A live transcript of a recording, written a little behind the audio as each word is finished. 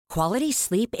Quality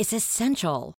sleep is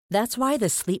essential. That's why the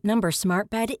Sleep Number Smart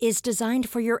Bed is designed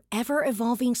for your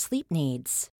ever-evolving sleep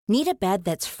needs. Need a bed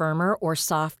that's firmer or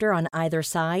softer on either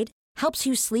side? Helps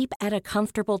you sleep at a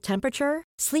comfortable temperature?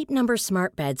 Sleep Number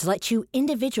Smart Beds let you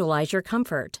individualize your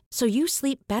comfort, so you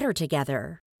sleep better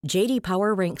together. J.D.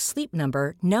 Power ranks Sleep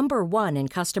Number number 1 in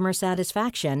customer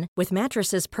satisfaction with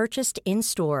mattresses purchased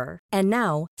in-store. And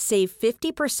now, save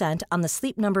 50% on the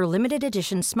Sleep Number Limited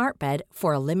Edition Smart Bed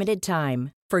for a limited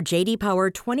time. For J.D. Power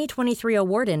 2023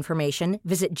 award information,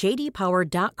 visit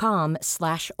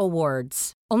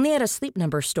jdpower.com/awards. Only at a Sleep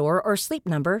Number store or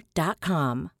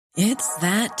sleepnumber.com. It's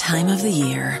that time of the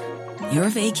year. Your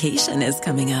vacation is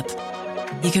coming up.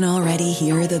 You can already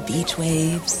hear the beach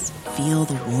waves, feel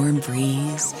the warm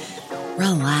breeze,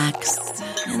 relax,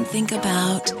 and think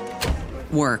about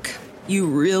work. You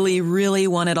really, really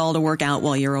want it all to work out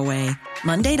while you're away.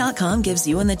 Monday.com gives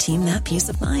you and the team that peace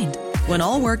of mind. When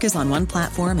all work is on one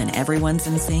platform and everyone's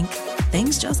in sync,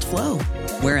 things just flow.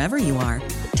 Wherever you are,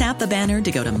 tap the banner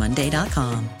to go to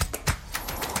Monday.com.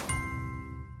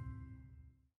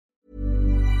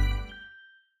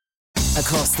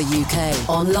 Across the UK,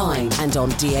 online and on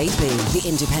DAB, the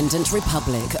Independent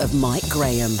Republic of Mike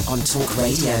Graham on Talk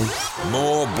Radio.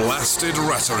 More blasted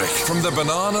rhetoric from the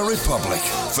Banana Republic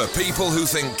for people who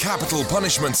think capital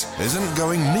punishment isn't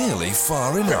going nearly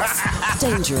far enough.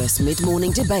 Dangerous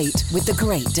mid-morning debate with the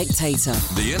great dictator.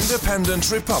 The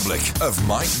Independent Republic of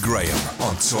Mike Graham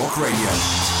on Talk Radio.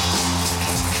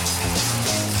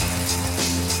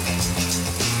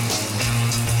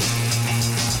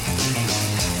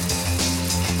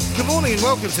 Good morning and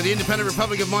welcome to the Independent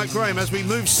Republic of Mike Graham as we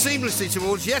move seamlessly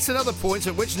towards yet another point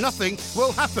at which nothing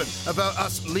will happen about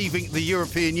us leaving the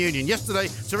European Union. Yesterday,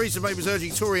 Theresa May was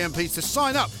urging Tory MPs to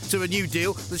sign up to a new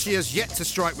deal that she has yet to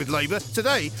strike with Labour.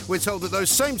 Today, we're told that those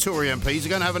same Tory MPs are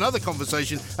going to have another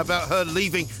conversation about her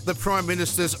leaving the Prime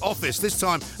Minister's office, this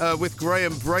time with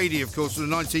Graham Brady, of course, from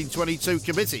the 1922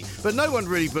 committee. But no one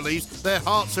really believes their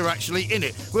hearts are actually in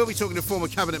it. We'll be talking to former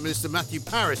Cabinet Minister Matthew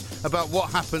Parris about what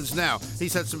happens now.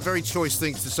 He's had some very choice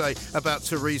things to say about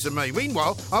Theresa May.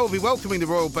 Meanwhile, I will be welcoming the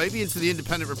royal baby into the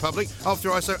Independent Republic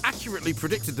after I so accurately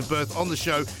predicted the birth on the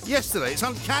show yesterday. It's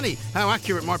uncanny how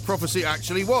accurate my prophecy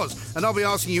actually was. And I'll be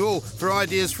asking you all for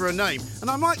ideas for a name. And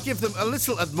I might give them a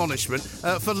little admonishment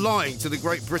for lying to the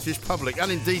great British public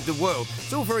and indeed the world.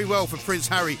 It's all very well for Prince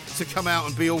Harry to come out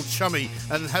and be all chummy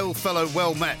and hail fellow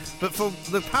well met. But for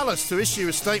the palace to issue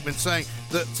a statement saying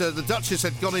that the Duchess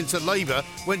had gone into labour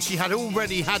when she had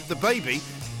already had the baby,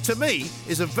 to me,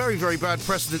 is a very, very bad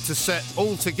precedent to set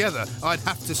altogether, I'd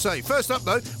have to say. First up,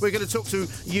 though, we're going to talk to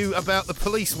you about the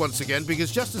police once again,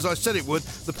 because just as I said it would,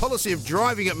 the policy of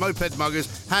driving at moped muggers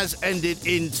has ended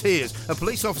in tears. A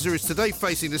police officer is today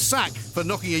facing the sack for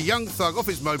knocking a young thug off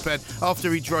his moped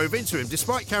after he drove into him.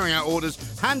 Despite carrying out orders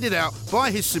handed out by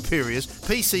his superiors,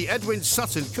 PC Edwin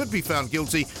Sutton could be found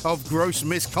guilty of gross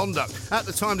misconduct. At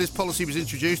the time this policy was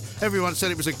introduced, everyone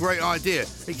said it was a great idea,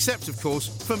 except, of course,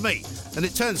 for me. And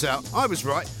it turns out I was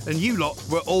right and you lot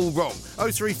were all wrong.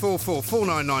 0344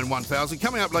 499 1000.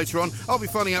 Coming up later on, I'll be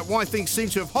finding out why things seem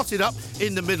to have hotted up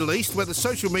in the Middle East, whether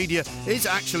social media is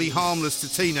actually harmless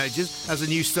to teenagers, as a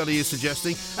new study is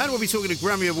suggesting. And we'll be talking to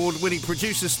Grammy Award-winning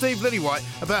producer Steve Lillywhite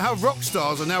about how rock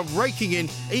stars are now raking in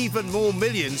even more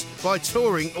millions by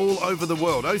touring all over the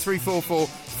world. 0344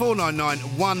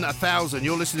 499 1000.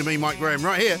 You're listening to me, Mike Graham,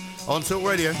 right here on Talk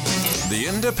Radio. The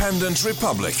Independent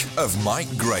Republic of Mike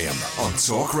Graham on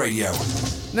Talk Radio.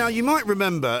 Now, you might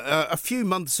remember a few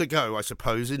months ago, I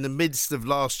suppose, in the midst of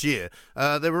last year,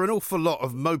 there were an awful lot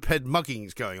of moped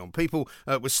muggings going on. People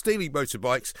were stealing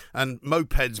motorbikes and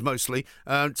mopeds mostly,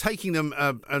 taking them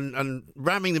and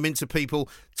ramming them into people,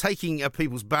 taking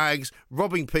people's bags,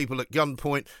 robbing people at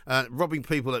gunpoint, robbing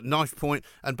people at knife point,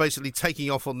 and basically taking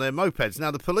off on their mopeds.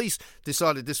 Now, the police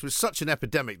decided this was such an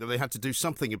epidemic that they had to do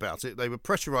something about it. They were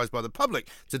pressurised by the public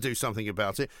to do something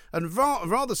about it. And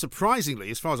rather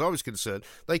surprisingly, as far as I was concerned,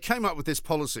 they came up with this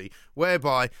policy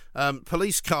whereby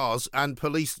police cars and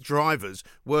police drivers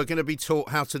were going to be taught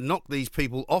how to knock these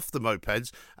people off the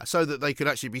mopeds so that they could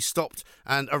actually be stopped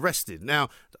and arrested. Now,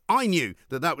 I knew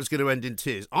that that was going to end in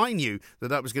tears. I knew that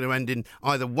that was going to end in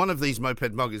either one of these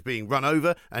moped muggers being run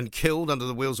over and killed under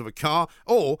the wheels of a car,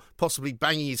 or possibly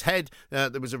banging his head.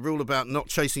 There was a rule about not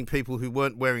chasing people who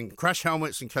weren't wearing crash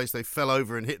helmets in case they fell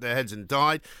over and hit their heads and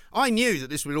died. I knew that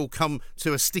this would all come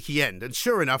to a sticky end, and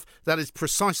sure enough, that is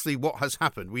precisely what has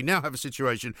happened. We now have a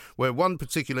situation where one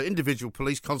particular individual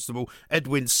police constable,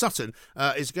 Edwin Sutton,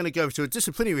 is going to go to a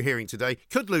disciplinary hearing today,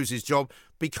 could lose his job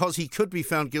because he could be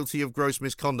found guilty of gross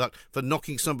misconduct for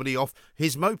knocking somebody off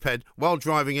his moped while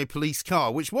driving a police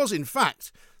car, which was in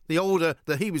fact the order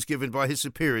that he was given by his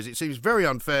superiors. It seems very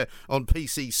unfair on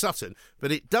PC Sutton,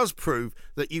 but it does prove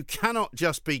that you cannot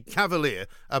just be cavalier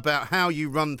about how you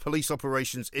run police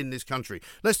operations in this country.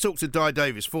 Let's talk to Di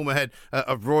Davis, former head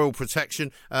of Royal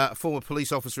Protection, former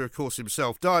police officer, of course,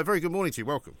 himself. Di, very good morning to you.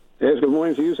 Welcome. Yes, good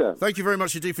morning to you, sir. Thank you very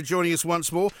much indeed for joining us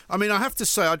once more. I mean, I have to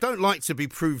say, I don't like to be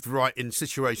proved right in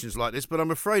situations like this, but I'm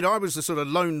afraid I was the sort of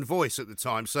lone voice at the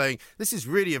time saying this is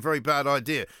really a very bad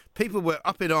idea. People were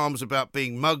up in arms about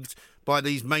being mugged by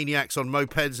these maniacs on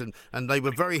mopeds, and they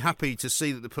were very happy to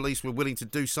see that the police were willing to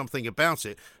do something about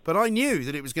it. But I knew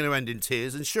that it was going to end in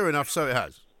tears, and sure enough, so it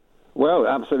has. Well,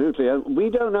 absolutely.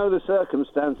 We don't know the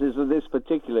circumstances of this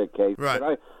particular case. Right.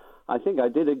 But I think I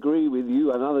did agree with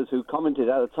you and others who commented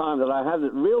at the time that I had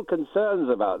real concerns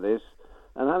about this.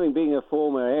 And having been a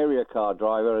former area car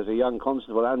driver as a young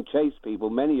constable and chased people,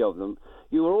 many of them,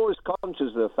 you were always conscious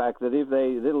of the fact that if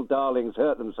they little darlings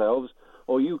hurt themselves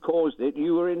or you caused it,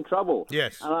 you were in trouble.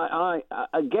 Yes. And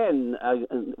again,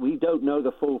 we don't know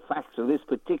the full facts of this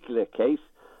particular case,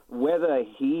 whether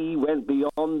he went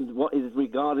beyond what is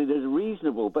regarded as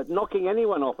reasonable. But knocking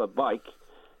anyone off a bike,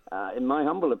 in my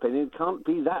humble opinion, can't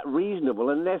be that reasonable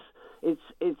unless it's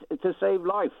to save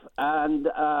life. And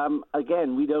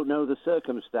again, we don't know the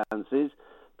circumstances.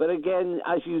 But again,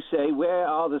 as you say, where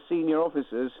are the senior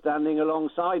officers standing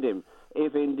alongside him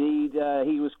if indeed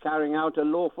he was carrying out a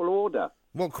lawful order?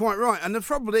 Well, quite right. And the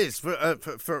trouble is,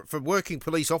 for working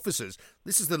police officers,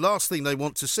 this is the last thing they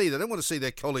want to see. They don't want to see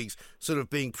their colleagues sort of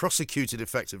being prosecuted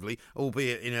effectively,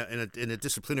 albeit in a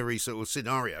disciplinary sort of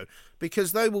scenario,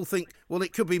 because they will think, well,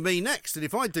 it could be me next. And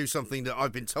if I do something that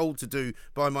I've been told to do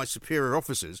by my superior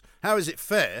officers, how is it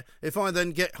fair if I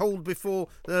then get hauled before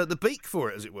the beak for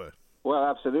it, as it were? Well,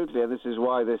 absolutely. And this is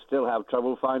why they still have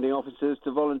trouble finding officers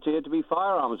to volunteer to be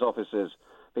firearms officers.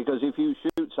 Because if you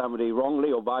shoot somebody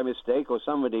wrongly or by mistake, or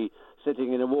somebody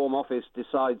sitting in a warm office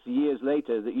decides years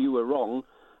later that you were wrong,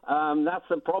 that's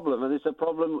a problem. And it's a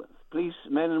problem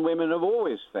policemen and women have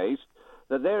always faced,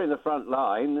 that they're in the front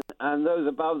line and those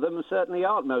above them certainly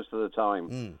aren't most of the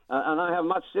time. And I have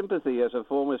much sympathy as a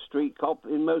former street cop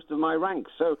in most of my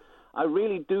ranks. So I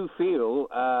really do feel,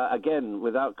 again,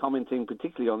 without commenting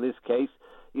particularly on this case,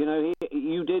 you know,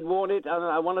 you did warn it,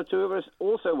 and one or two of us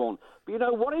also warned. But, you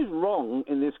know, what is wrong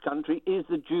in this country is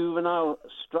the juvenile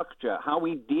structure, how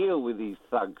we deal with these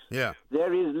thugs. Yeah.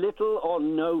 There is little or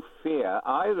no fear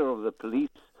either of the police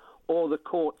or the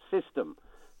court system,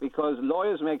 because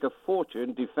lawyers make a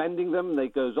fortune defending them.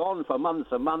 It goes on for months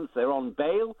and months. They're on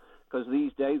bail, because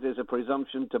these days there's a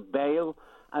presumption to bail.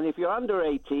 And if you're under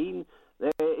 18...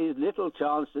 there is little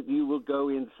chance that you will go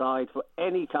inside for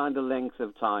any kind of length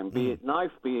of time, be it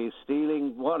knife, be it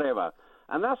stealing, whatever.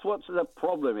 And that's what the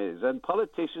problem is. And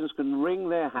politicians can wring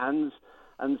their hands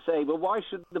and say, well, why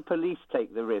should the police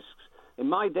take the risks? In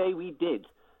my day, we did.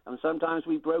 And sometimes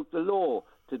we broke the law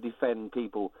to defend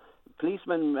people.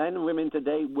 Policemen, men and women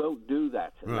today won't do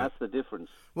that, and that's the difference.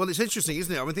 Well, it's interesting,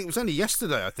 isn't it? I think it was only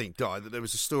yesterday, Di, that there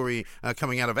was a story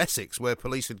coming out of Essex where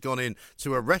police had gone in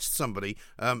to arrest somebody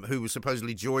who was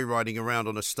supposedly joyriding around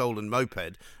on a stolen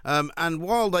moped. And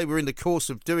while they were in the course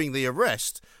of doing the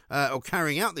arrest, or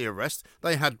carrying out the arrest,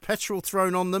 they had petrol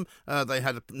thrown on them, they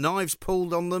had knives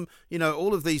pulled on them. You know,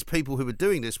 all of these people who were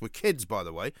doing this were kids, by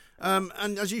the way.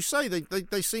 And as you say,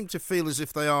 they seem to feel as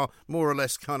if they are more or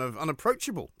less kind of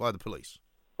unapproachable by the police.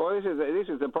 Well, this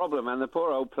is the problem, and the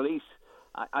poor old police.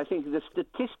 I think the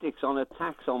statistics on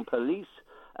attacks on police,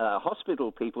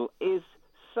 hospital people, is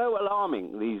so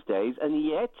alarming these days, and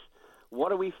yet,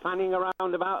 what are we fanning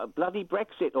around about bloody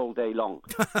Brexit all day long?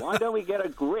 Why don't we get a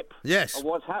grip of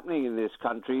what's happening in this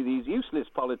country, these useless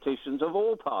politicians of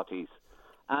all parties?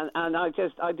 And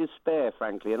I despair,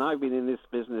 frankly, and I've been in this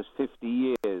business 50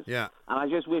 years, and I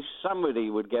just wish somebody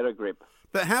would get a grip.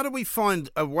 But how do we find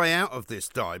a way out of this,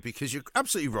 Di? Because you're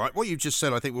absolutely right. What you've just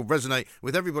said, I think, will resonate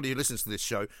with everybody who listens to this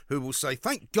show, who will say,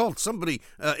 thank God somebody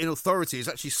in authority is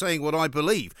actually saying what I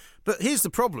believe. But here's the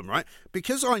problem, right?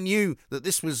 Because I knew that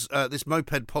this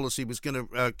moped policy was going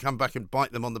to come back and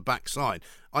bite them on the backside.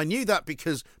 I knew that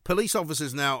because police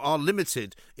officers now are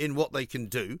limited in what they can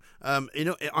do.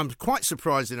 I'm quite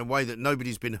surprised in a way that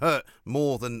nobody's been hurt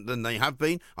more than they have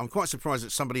been. I'm quite surprised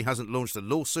that somebody hasn't launched a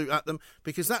lawsuit at them,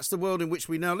 because that's the world in which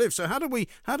we now live. So how do we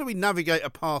navigate a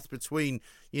path between,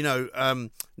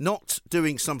 not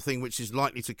doing something which is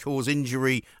likely to cause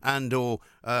injury and or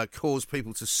cause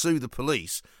people to sue the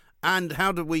police, and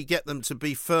how do we get them to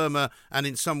be firmer and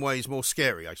in some ways more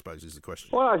scary, I suppose, is the question.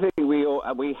 Well, I think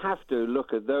we have to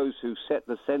look at those who set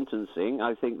the sentencing.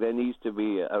 I think there needs to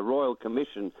be a royal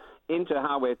commission into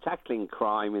how we're tackling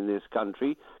crime in this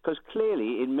country, because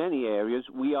clearly in many areas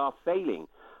we are failing.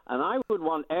 And I would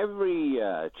want every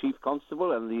chief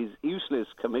constable and these useless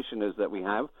commissioners that we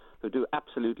have, who do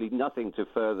absolutely nothing to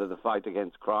further the fight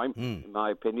against crime, in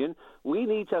my opinion, we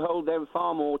need to hold them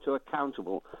far more to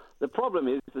accountable. The problem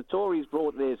is the Tories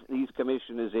brought these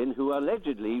commissioners in who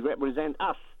allegedly represent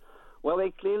us. Well,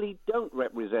 they clearly don't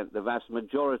represent the vast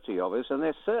majority of us, and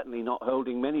they're certainly not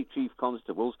holding many chief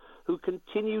constables who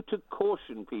continue to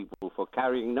caution people for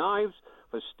carrying knives,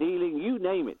 for stealing, you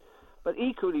name it. But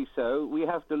equally so, we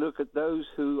have to look at those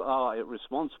who are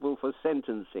responsible for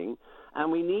sentencing,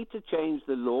 and we need to change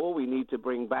the law. We need to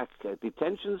bring back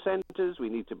detention centres. We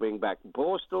need to bring back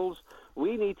borstals.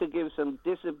 We need to give some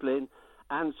discipline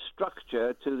and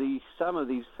structure to some of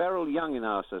these feral young in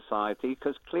our society,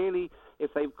 because clearly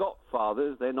if they've got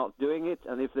fathers, they're not doing it,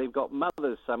 and if they've got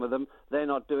mothers, some of them, they're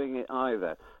not doing it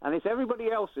either. And it's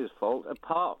everybody else's fault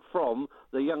apart from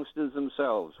the youngsters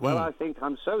themselves. Well, I think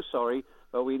I'm so sorry,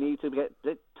 but we need to get a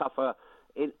bit tougher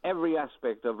in every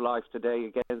aspect of life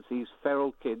today against these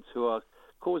feral kids who are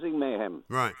causing mayhem.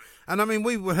 Right. And I mean,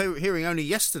 we were hearing only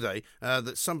yesterday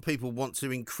that some people want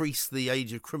to increase the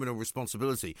age of criminal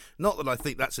responsibility. Not that I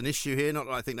think that's an issue here, not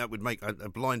that I think that would make a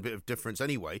blind bit of difference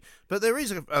anyway, but there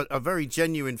is a very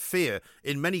genuine fear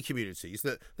in many communities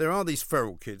that there are these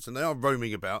feral kids and they are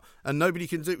roaming about and nobody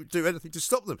can do anything to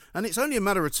stop them. And it's only a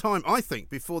matter of time, I think,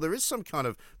 before there is some kind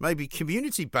of maybe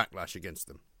community backlash against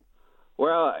them.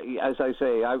 Well, as I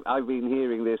say, I've been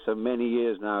hearing this for many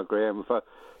years now, Graham.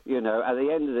 At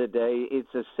the end of the day,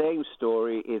 it's the same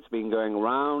story. It's been going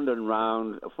round and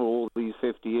round for all these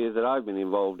 50 years that I've been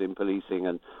involved in policing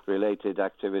and related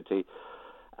activity.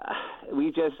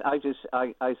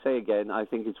 I say again, I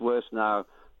think it's worse now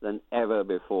than ever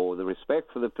before. The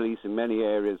respect for the police in many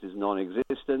areas is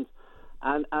non-existent.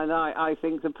 And I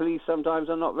think the police sometimes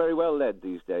are not very well led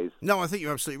these days. No, I think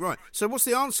you're absolutely right. So what's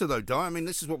the answer, though, Di? I mean,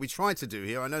 this is what we try to do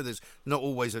here. I know there's not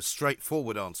always a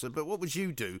straightforward answer, but what would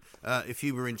you do if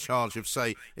you were in charge of,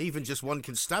 say, even just one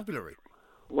constabulary?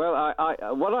 Well,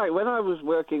 when I was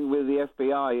working with the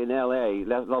FBI in L.A.,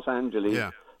 Los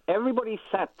Angeles, everybody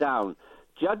sat down.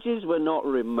 Judges were not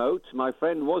remote. My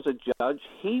friend was a judge.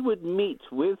 He would meet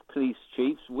with police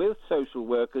chiefs, with social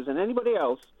workers, and anybody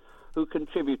else who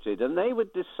contributed, and they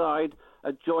would decide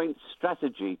a joint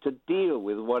strategy to deal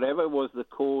with whatever was the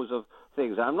cause of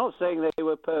things. I'm not saying they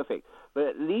were perfect, but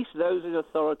at least those in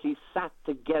authority sat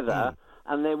together,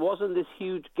 and there wasn't this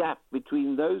huge gap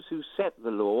between those who set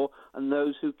the law and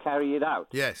those who carry it out.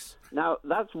 Yes. Now,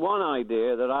 that's one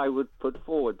idea that I would put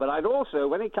forward, but I'd also,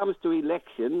 when it comes to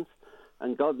elections,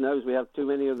 and God knows we have too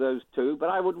many of those too, but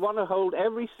I would want to hold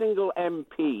every single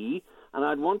MP, and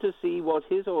I'd want to see what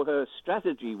his or her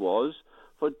strategy was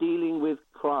for dealing with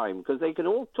crime, because they can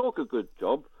all talk a good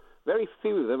job. Very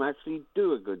few of them actually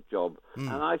do a good job. And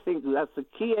I think that's the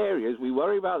key areas. We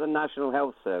worry about the National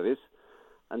Health Service,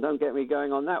 and don't get me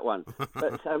going on that one.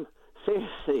 But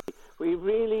seriously, we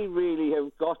really, really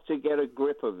have got to get a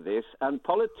grip of this, and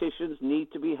politicians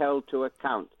need to be held to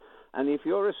account. And if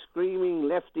you're a screaming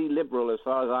lefty liberal, as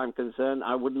far as I'm concerned,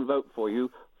 I wouldn't vote for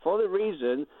you, for the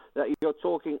reason that you're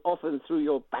talking often through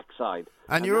your backside.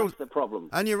 And that's the problem.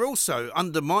 And you're also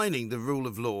undermining the rule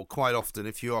of law quite often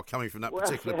if you are coming from that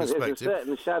particular perspective. There's a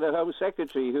certain Shadow Home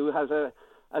Secretary who has a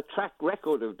track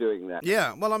record of doing that.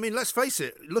 Yeah, well, I mean, let's face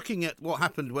it, looking at what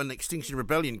happened when Extinction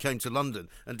Rebellion came to London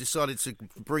and decided to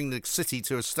bring the city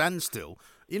to a standstill,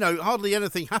 hardly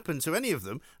anything happened to any of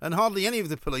them, and hardly any of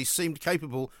the police seemed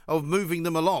capable of moving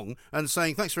them along and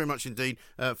saying, thanks very much indeed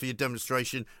for your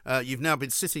demonstration. You've now been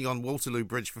sitting on Waterloo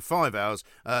Bridge for 5 hours.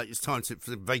 It's time to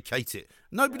vacate it.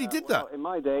 Nobody did that. In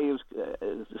my day, it was,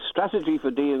 the strategy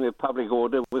for dealing with public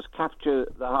order was capture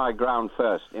the high ground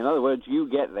first. In other words, you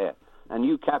get there and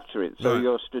you capture it. So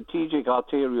your strategic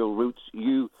arterial routes,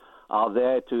 you are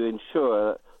there to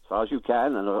ensure, as far as you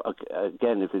can, and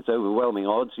again, if it's overwhelming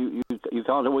odds, you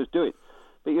can't always do it.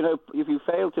 But, if you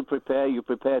fail to prepare, you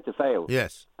prepare to fail.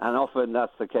 Yes. And often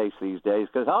that's the case these days,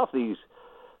 because half these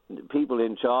people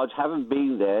in charge haven't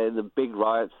been there in the big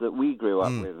riots that we grew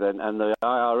up with and the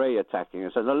IRA attacking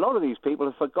us. And a lot of these people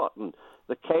have forgotten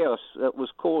the chaos that was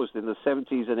caused in the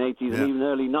 70s and 80s and even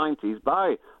early 90s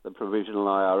by the Provisional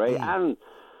IRA and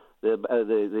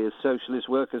the Socialist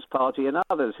Workers' Party and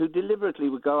others who deliberately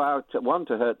would go out, one,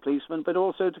 to hurt policemen, but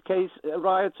also to cause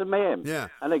riots and mayhem. Yeah.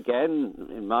 And again,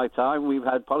 in my time, we've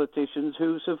had politicians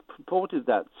who have supported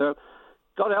that. So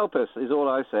God help us, is all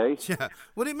I say. Yeah.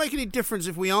 Would it make any difference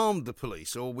if we armed the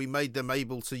police or we made them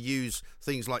able to use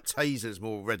things like tasers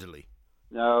more readily?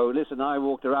 No, listen, I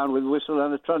walked around with a whistle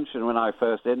and a truncheon when I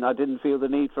first did, and I didn't feel the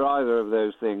need for either of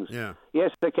those things. Yeah.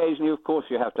 Yes, occasionally, of course,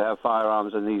 you have to have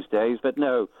firearms in these days, but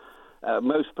no.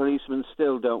 Most policemen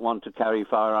still don't want to carry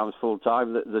firearms full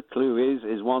time. The clue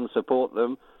is one, support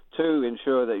them. Two,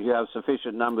 ensure that you have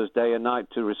sufficient numbers day and night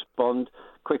to respond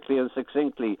quickly and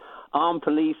succinctly. Armed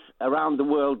police around the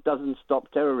world doesn't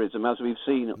stop terrorism, as we've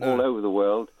seen all over the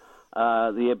world.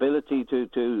 The ability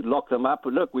to lock them up.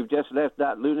 Look, we've just left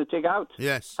that lunatic out.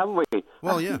 Yes. Haven't we?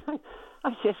 Well, yeah.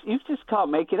 You just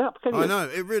can't make it up, can you? I know,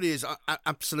 it really is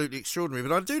absolutely extraordinary.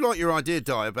 But I do like your idea,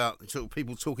 Di, about sort of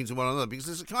people talking to one another, because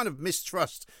there's a kind of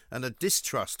mistrust and a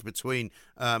distrust between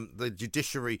the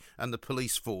judiciary and the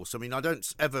police force. I mean, I don't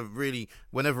ever really,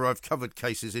 whenever I've covered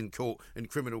cases in court, in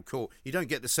criminal court, you don't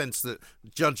get the sense that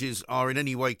judges are in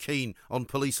any way keen on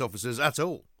police officers at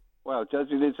all. Well,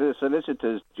 judging is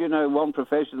solicitors. Do you know one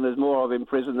profession there's more of in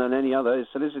prison than any other is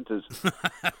solicitors?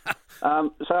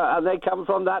 And they come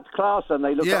from that class, and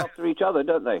they look after each other,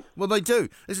 don't they? Well, they do.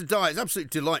 Listen, Di, it's an absolute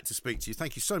delight to speak to you.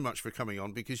 Thank you so much for coming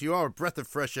on, because you are a breath of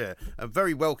fresh air and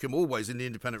very welcome always in the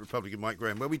Independent Republic of Mike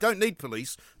Graham, where we don't need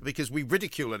police because we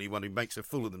ridicule anyone who makes a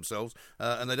fool of themselves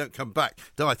and they don't come back.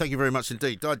 Di, thank you very much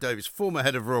indeed. Di Davis, former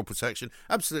head of Royal Protection,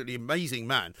 absolutely amazing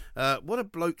man. What a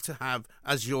bloke to have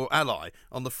as your ally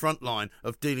on the front line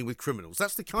of dealing with criminals.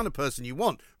 That's the kind of person you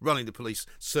want running the police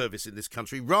service in this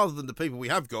country, rather than the people we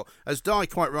have got. As Di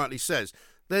quite rightly says,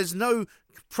 there's no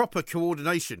proper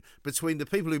coordination between the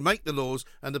people who make the laws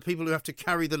and the people who have to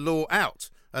carry the law out.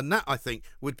 And that, I think,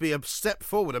 would be a step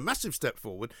forward, a massive step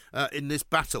forward in this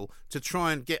battle to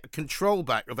try and get control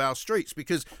back of our streets.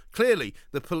 Because clearly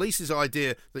the police's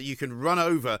idea that you can run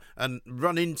over and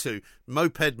run into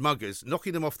moped muggers,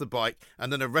 knocking them off the bike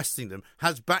and then arresting them,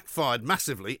 has backfired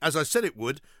massively, as I said it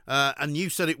would, and you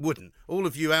said it wouldn't. All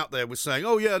of you out there were saying,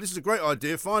 oh yeah, this is a great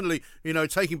idea, finally,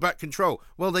 taking back control.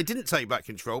 Well, they didn't take back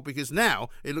control, because now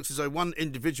it looks as though one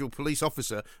individual police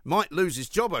officer might lose his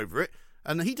job over it.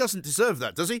 And he doesn't deserve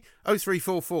that, does he?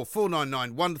 0344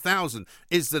 499 1000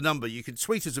 is the number. You can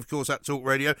tweet us, of course, at Talk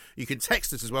Radio. You can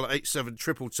text us as well at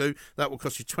 87222. That will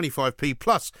cost you 25p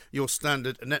plus your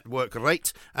standard network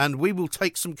rate. And we will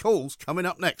take some calls coming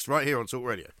up next, right here on Talk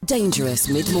Radio. Dangerous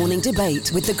mid-morning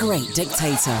debate with the great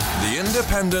dictator. The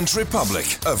Independent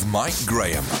Republic of Mike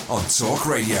Graham on Talk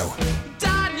Radio.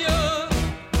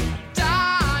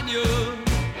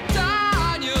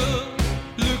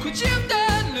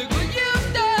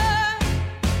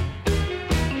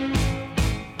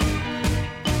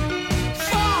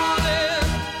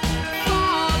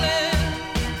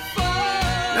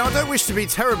 I don't wish to be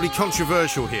terribly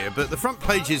controversial here, but the front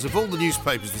pages of all the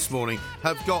newspapers this morning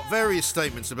have got various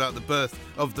statements about the birth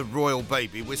of the royal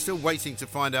baby. We're still waiting to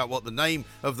find out what the name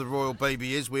of the royal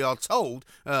baby is. We are told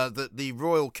that the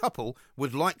royal couple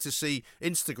would like to see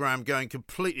Instagram going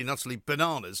completely and utterly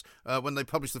bananas when they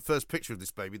publish the first picture of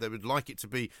this baby. They would like it to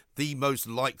be the most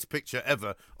liked picture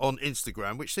ever on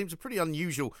Instagram, which seems a pretty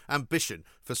unusual ambition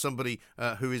for somebody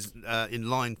who is in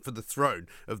line for the throne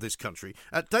of this country.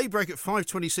 At daybreak at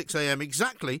 5:26 a.m.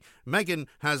 exactly, Meghan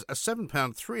has a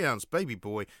 7-pound 3-ounce baby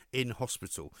boy in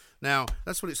hospital. Now,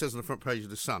 that's what it says on the front page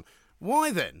of The Sun.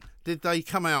 Why then did they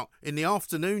come out in the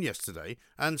afternoon yesterday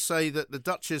and say that the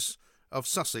Duchess of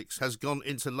Sussex has gone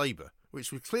into labour,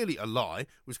 which was clearly a lie,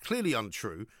 was clearly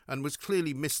untrue, and was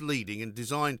clearly misleading and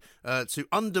designed to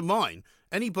undermine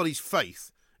anybody's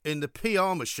faith in the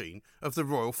PR machine of the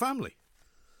royal family?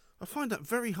 I find that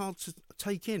very hard to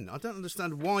take in. I don't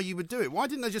understand why you would do it. Why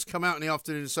didn't they just come out in the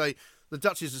afternoon and say, the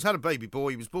Duchess has had a baby boy,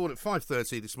 he was born at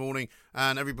 5:30 this morning,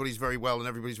 and everybody's very well and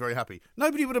everybody's very happy?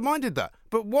 Nobody would have minded that.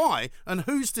 But why, and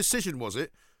whose decision was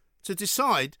it to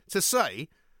decide to say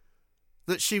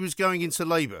that she was going into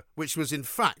labour, which was in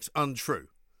fact untrue?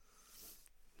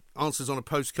 Answers on a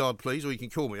postcard, please, or you can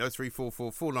call me,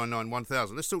 0344 499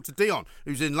 1000. Let's talk to Dion,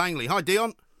 who's in Langley. Hi,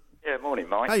 Dion. Yeah, morning,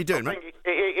 Mike. How you doing, mate?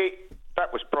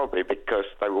 That was probably because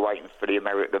they were waiting for the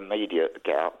American media to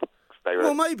get up.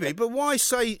 Well, maybe, but why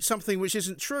say something which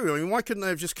isn't true? I mean, why couldn't they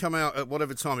have just come out at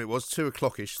whatever time it was, 2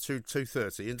 o'clock-ish,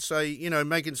 2:30, and say,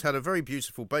 Meghan's had a very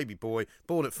beautiful baby boy,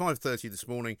 born at 5:30 this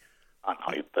morning. I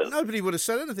know, but nobody would have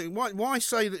said anything. Why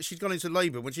say that she's gone into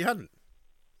labour when she hadn't?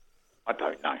 I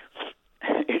don't know.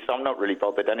 I'm not really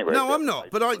bothered anyway. No, I'm not.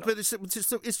 But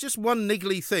it's just one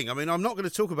niggly thing. I mean, I'm not going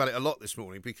to talk about it a lot this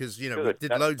morning because we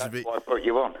did loads of it. That's why I put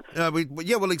you on.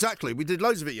 Well, exactly. We did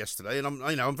loads of it yesterday, and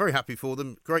I'm very happy for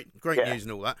them. Great news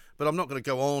and all that. But I'm not going to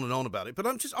go on and on about it. But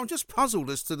I'm just puzzled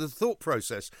as to the thought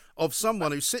process of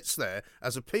someone who sits there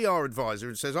as a PR advisor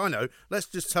and says, "I know, let's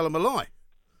just tell them a lie."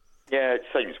 Yeah, it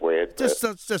seems weird.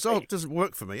 It doesn't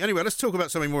work for me. Anyway, let's talk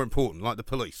about something more important, like the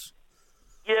police.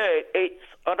 Yeah,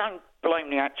 I don't blame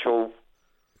the actual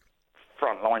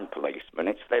frontline policemen.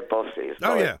 It's their bosses.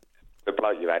 Oh, yeah. The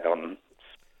bloke you had on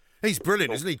He's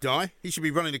brilliant, isn't he, Di? He should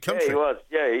be running the country. Yeah, he was.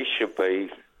 Yeah, he should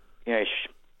be. Yeah,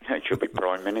 he should be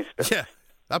Prime Minister. Yeah,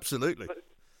 absolutely. But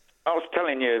I was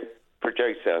telling you,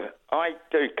 producer, I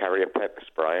do carry a pepper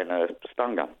spray and a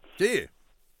stun gun. Do you?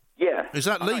 Yeah. Is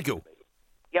that legal?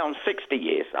 Yeah, I'm 60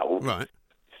 years old. Right.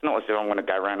 It's not as if I'm going to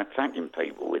go around attacking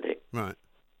people with it. Right.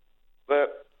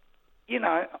 But, you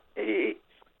need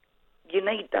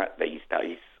that these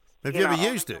days. Have you ever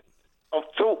used it? I've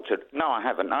talked to... No, I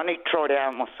haven't. I only tried it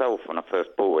out myself when I first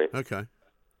bought it. Okay.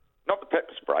 Not the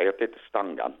pepper spray, I did the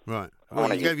stun gun. Right.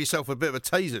 Well, you gave yourself a bit of a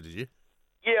taser, did you?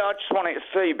 Yeah, I just wanted to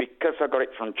see because I got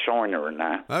it from China and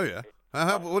that. Oh, yeah.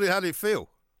 How did it feel?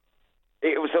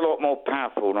 It was a lot more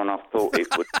powerful than I thought it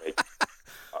would be.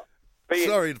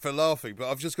 Sorry for laughing, but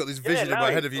I've just got this vision in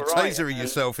my head of you tasering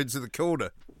yourself into the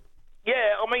corner.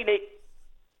 Yeah, I mean,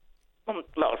 like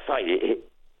I say, it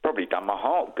probably done my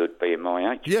heart good being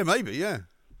my age. Yeah, maybe, yeah.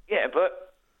 Yeah,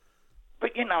 but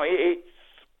it's...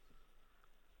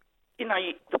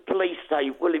 the police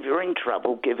say, well, if you're in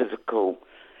trouble, give us a call.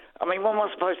 I mean, what am I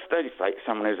supposed to do? Say to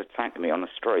someone who's attacked me on the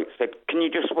street, said, can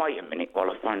you just wait a minute while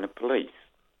I phone the police?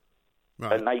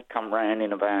 Right. And they come round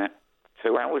in about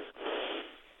 2 hours.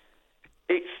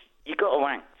 You got to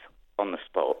act on the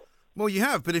spot. Well, you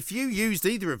have, but if you used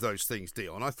either of those things,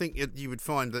 Dion, I think you would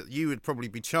find that you would probably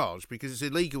be charged because it's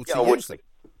illegal to use them.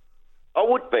 I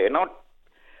would be, and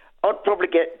I'd probably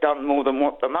get done more than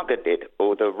what the mugger did,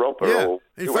 or the robber. Yeah. Or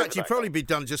in fact, you'd probably be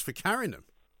done just for carrying them.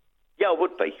 Yeah, I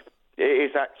would be. It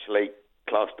is actually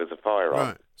classed as a firearm.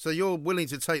 Right. So you're willing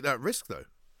to take that risk, though?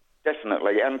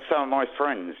 Definitely, and so are my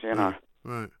friends,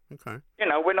 Right, okay.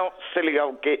 We're not silly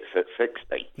old gits at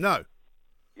 60. No.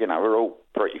 We're all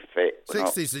pretty fit.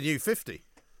 60's the new 50.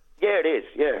 Yeah, it is,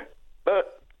 yeah.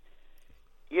 But,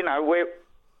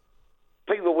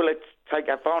 people will take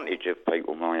advantage of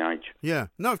people my age. Yeah.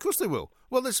 No, of course they will.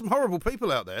 Well, there's some horrible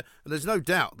people out there, and there's no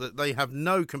doubt that they have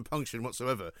no compunction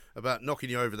whatsoever about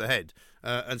knocking you over the head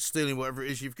and stealing whatever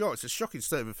it is you've got. It's a shocking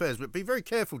state of affairs. But be very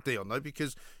careful, Dion, though,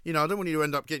 because, I don't want you to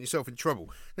end up getting yourself in trouble.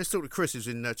 Let's talk to Chris, who's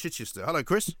in Chichester. Hello,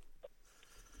 Chris.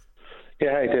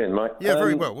 Yeah, how you doing, mate? Yeah,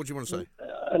 very well. What do you want to say?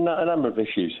 A number of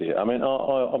issues here. I mean, I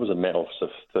was a Met officer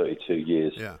for 32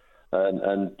 years. Yeah.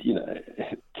 And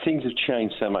things have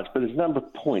changed so much, but there's a number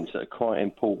of points that are quite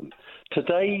important.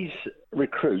 Today's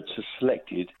recruits are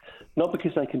selected not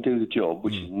because they can do the job,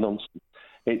 which is nonsense.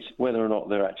 It's whether or not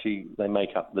they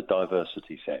make up the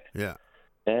diversity set. Yeah.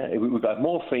 We've got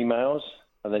more females,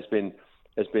 and there's been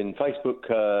Facebook,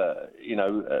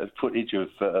 footage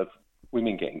of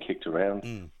women getting kicked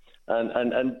around.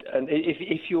 And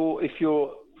if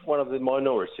you're one of the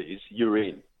minorities, you're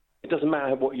in. It doesn't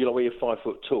matter what you're 5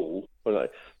 foot tall.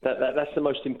 That's the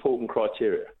most important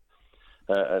criteria,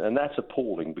 and that's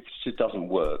appalling because it doesn't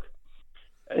work.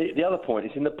 The other point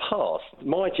is in the past,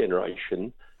 my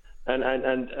generation and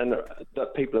the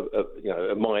people of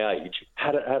my age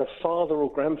had a father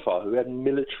or grandfather who had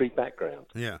military background.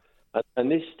 Yeah,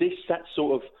 and that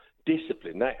sort of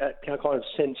discipline, that kind of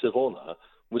sense of honour,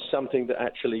 was something that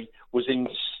actually was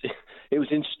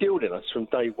instilled in us from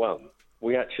day one.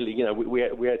 We actually, we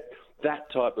had that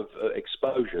type of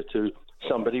exposure to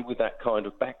somebody with that kind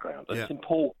of background. And it's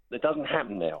important. It doesn't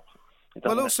happen now.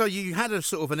 Also, you had a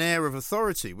sort of an air of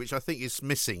authority, which I think is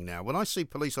missing now. When I see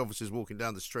police officers walking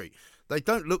down the street, they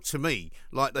don't look to me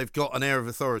like they've got an air of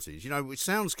authority. Which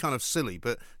sounds kind of silly,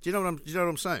 but do you know what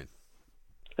I'm saying?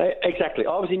 Exactly.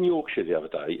 I was in Yorkshire the other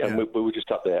day, and we were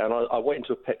just up there, and I went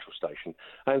into a petrol station,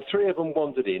 and 3 of them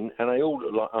wandered in, and they all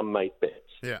looked like unmade beds.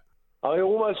 Yeah. I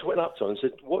almost went up to them and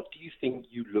said, what do you think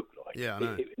you look like? Yeah, I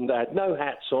know. They had no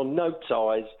hats on, no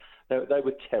ties. They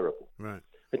were terrible. Right.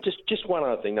 And just one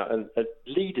other thing,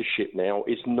 leadership now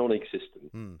is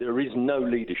non-existent. There is no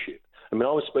leadership. I mean,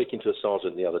 I was speaking to a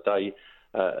sergeant the other day,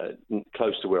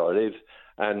 close to where I live,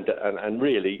 and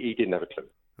really, he didn't have a clue.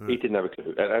 He didn't have a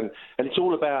clue. And it's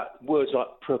all about words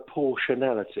like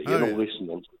proportionality and all this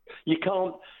nonsense. You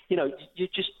can't, you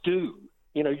just do.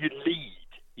 You lead.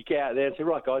 You get out there and say,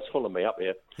 right, guys, follow me up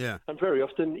here. Yeah. And very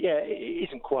often, it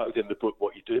isn't quite within the book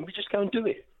what you're doing, but just go and do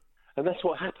it. And that's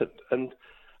what happened.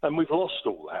 And we've lost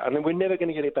all that, and we're never going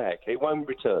to get it back. It won't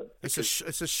return. It's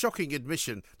a shocking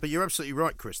admission, but you're absolutely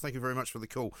right, Chris. Thank you very much for the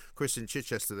call. Chris in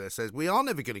Chichester there says, we are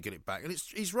never going to get it back. And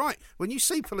he's right. When you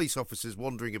see police officers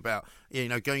wandering about,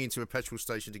 going into a petrol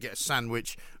station to get a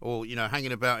sandwich or,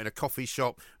 hanging about in a coffee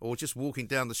shop or just walking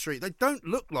down the street, they don't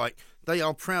look like they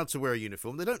are proud to wear a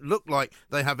uniform. They don't look like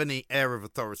they have any air of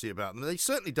authority about them. They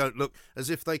certainly don't look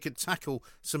as if they could tackle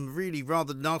some really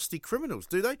rather nasty criminals,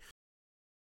 do they?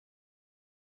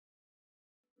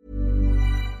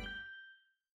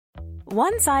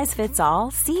 One size fits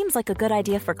all seems like a good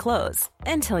idea for clothes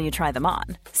until you try them on.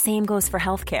 Same goes for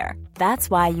healthcare. That's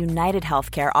why United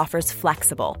Healthcare offers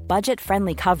flexible,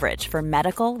 budget-friendly coverage for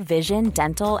medical, vision,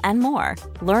 dental, and more.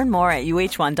 Learn more at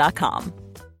uh1.com.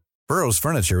 Burrow's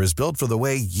furniture is built for the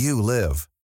way you live.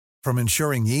 From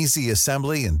ensuring easy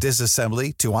assembly and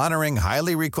disassembly to honoring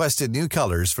highly requested new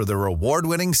colors for their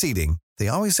award-winning seating, they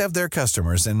always have their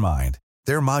customers in mind.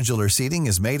 Their modular seating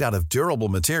is made out of durable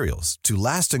materials to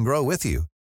last and grow with you.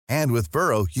 And with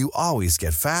Burrow, you always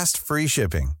get fast, free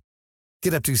shipping.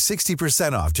 Get up to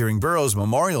 60% off during Burrow's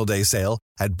Memorial Day sale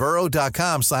at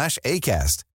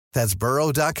burrow.com/ACAST. That's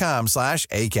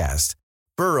burrow.com/ACAST.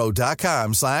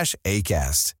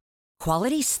 burrow.com/ACAST.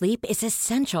 Quality sleep is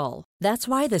essential. That's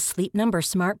why the Sleep Number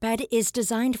Smart Bed is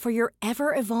designed for your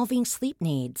ever-evolving sleep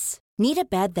needs. Need a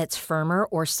bed that's firmer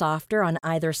or softer on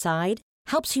either side?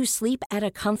 Helps you sleep at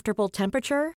a comfortable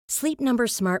temperature? Sleep Number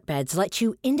Smart Beds let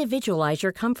you individualize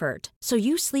your comfort, so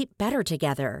you sleep better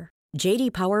together. J.D.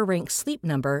 Power ranks Sleep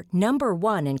Number number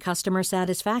 1 in customer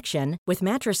satisfaction with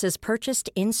mattresses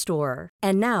purchased in-store.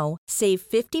 And now, save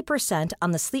 50% on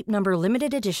the Sleep Number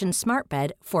Limited Edition Smart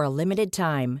Bed for a limited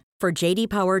time. For J.D.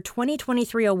 Power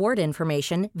 2023 award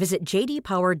information, visit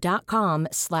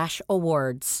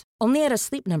jdpower.com/awards. Only at a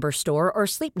Sleep Number store or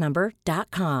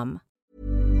sleepnumber.com.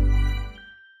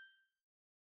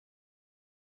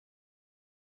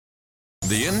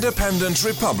 The Independent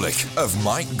Republic of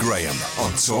Mike Graham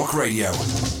on Talk Radio.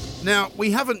 Now, we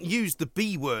haven't used the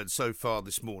B word so far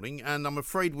this morning, and I'm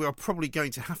afraid we are probably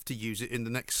going to have to use it in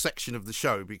the next section of the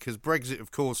show, because Brexit,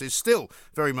 of course, is still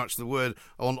very much the word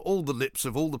on all the lips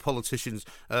of all the politicians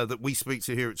that we speak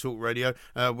to here at Talk Radio.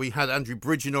 We had Andrew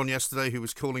Bridgen on yesterday, who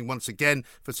was calling once again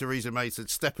for Theresa May to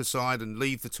step aside and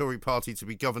leave the Tory party to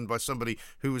be governed by somebody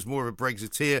who was more of a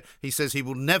Brexiteer. He says he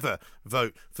will never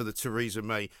vote for the Theresa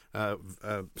May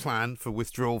plan for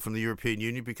withdrawal from the European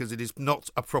Union because it is not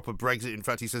a proper Brexit. In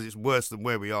fact, he says it's worse than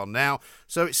where we are now.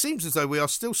 So it seems as though we are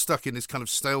still stuck in this kind of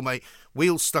stalemate,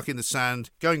 wheels stuck in the sand,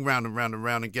 going round and round and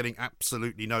round and getting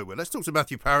absolutely nowhere. Let's talk to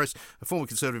Matthew Parris, a former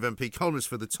Conservative MP, columnist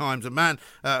for The Times, a man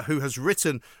who has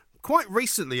written quite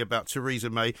recently about Theresa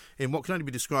May in what can only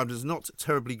be described as not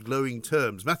terribly glowing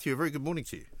terms. Matthew, a very good morning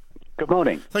to you. Good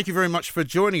morning. Thank you very much for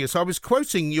joining us. I was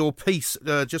quoting your piece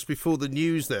just before the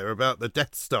news there about the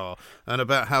Death Star and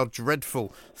about how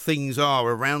dreadful things are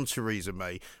around Theresa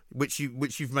May, which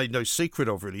you've made no secret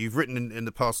of, really. You've written in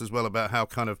the past as well about how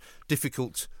kind of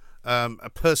difficult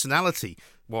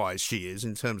personality-wise she is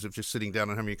in terms of just sitting down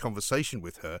and having a conversation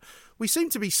with her. We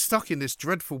seem to be stuck in this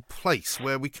dreadful place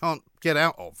where we can't get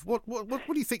out of. What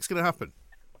do you think's going to happen?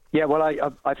 Yeah, well,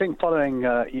 I think following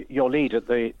your lead at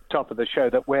the top of the show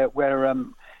that we're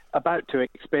about to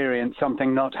experience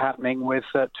something not happening with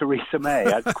Theresa May.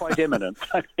 It's quite imminent.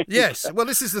 Yes, well,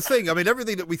 this is the thing. I mean,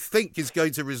 everything that we think is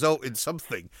going to result in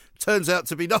something turns out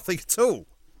to be nothing at all.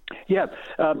 Yeah,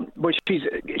 well,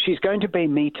 she's going to be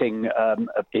meeting.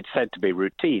 It's said to be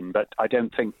routine, but I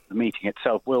don't think the meeting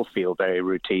itself will feel very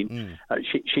routine.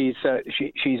 She's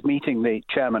meeting the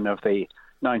chairman of the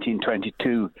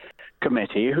 1922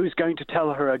 committee, who's going to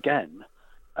tell her again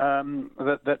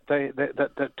that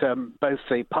both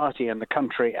the party and the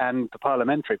country and the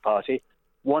parliamentary party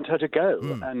want her to go,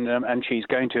 and she's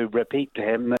going to repeat to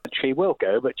him that she will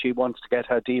go, but she wants to get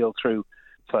her deal through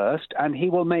first, and he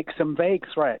will make some vague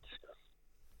threats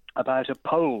about a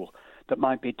poll that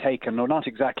might be taken, or not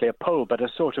exactly a poll, but a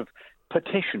sort of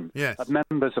petition of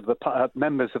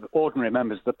ordinary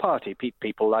members of the party,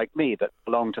 people like me that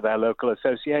belong to their local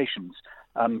associations,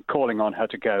 calling on her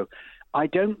to go. I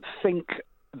don't think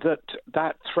that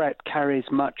threat carries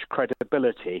much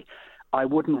credibility. I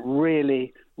wouldn't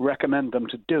really recommend them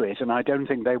to do it, and I don't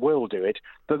think they will do it.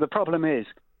 But the problem is,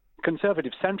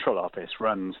 Conservative Central Office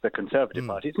runs the Conservative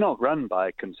Party. It's not run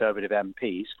by Conservative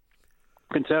MPs.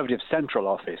 Conservative Central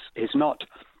Office is not,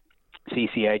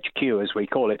 CCHQ as we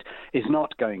call it, is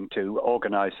not going to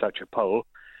organise such a poll.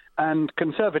 And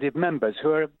Conservative members,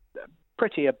 who are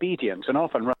pretty obedient and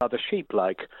often rather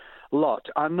sheep-like lot,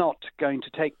 are not going to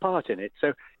take part in it.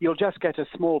 So you'll just get a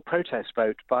small protest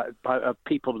vote by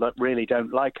people that really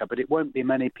don't like her, but it won't be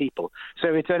many people.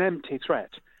 So it's an empty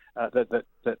threat that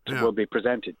will be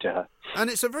presented to her. And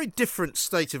it's a very different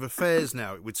state of affairs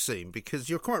now, it would seem, because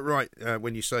you're quite right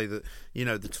when you say that, you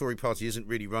know, the Tory party isn't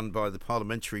really run by the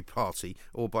parliamentary party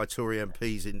or by Tory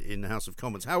MPs in the House of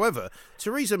Commons. However,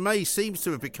 Theresa May seems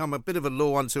to have become a bit of a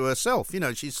law unto herself. You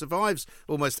know, she survives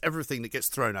almost everything that gets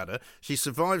thrown at her. She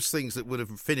survives things that would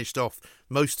have finished off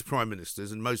most prime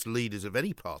ministers and most leaders of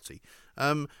any party.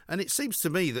 And it seems to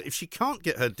me that if she can't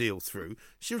get her deal through,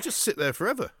 she'll just sit there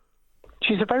forever.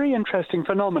 she's a very interesting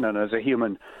phenomenon as a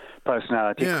human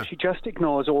personality. Yeah. She just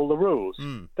ignores all the rules.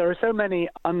 There are so many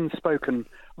unspoken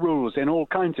rules in all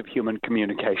kinds of human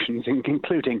communications,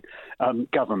 including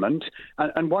government.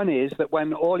 And one is that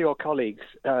when all your colleagues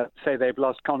say they've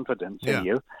lost confidence in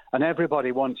you and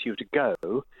everybody wants you to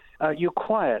go, you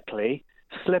quietly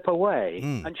slip away.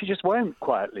 And she just won't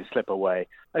quietly slip away.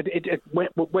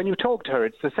 When you talk to her,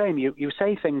 it's the same. You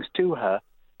say things to her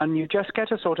and you just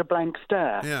get a sort of blank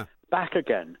stare back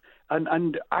again.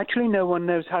 And actually, no one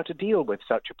knows how to deal with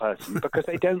such a person because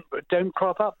they don't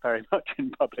crop up very much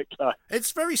in public life.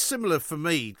 It's very similar for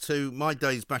me to my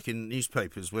days back in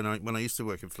newspapers when I used to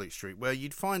work in Fleet Street, where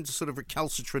you'd find a sort of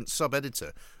recalcitrant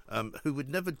sub-editor who would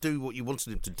never do what you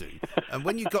wanted him to do. And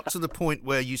when you got to the point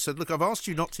where you said, look, I've asked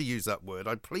you not to use that word,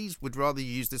 I would rather you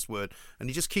use this word, and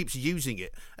he just keeps using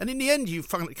it. And in the end, you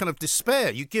kind of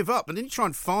despair, you give up, and then you try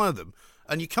and fire them.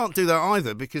 And you can't do that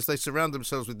either because they surround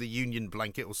themselves with the union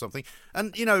blanket or something.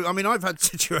 And, I've had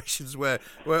situations where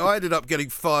I ended up getting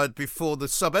fired before the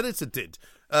sub-editor did.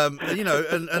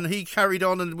 And he carried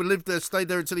on and stayed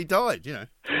there until he died,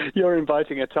 You're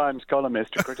inviting a Times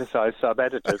columnist to criticise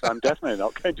sub-editors. I'm definitely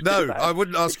not going to do that. No, I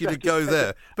wouldn't ask you to go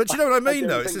there. But you know what I mean,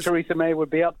 though? I think Theresa May would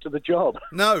be up to the job.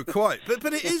 No, quite.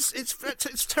 But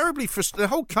it's terribly frustrating. The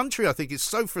whole country, I think, is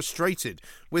so frustrated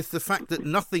with the fact that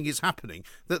nothing is happening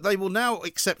that they will now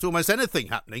accept almost anything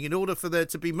happening in order for there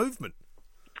to be movement.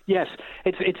 Yes,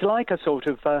 it's like a sort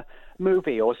of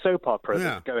movie or soap opera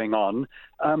that's going on,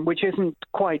 which isn't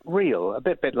quite real. A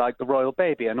bit like the Royal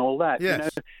Baby and all that.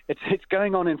 Yes. It's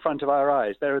going on in front of our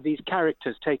eyes. There are these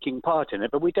characters taking part in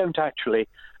it, but we don't actually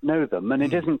know them, and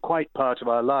it isn't quite part of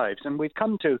our lives. And we've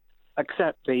come to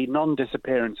accept the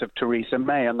non-disappearance of Theresa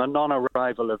May and the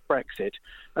non-arrival of Brexit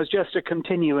as just a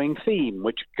continuing theme,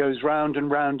 which goes round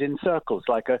and round in circles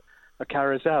like a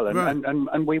carousel,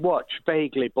 and we watch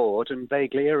vaguely bored and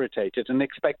vaguely irritated and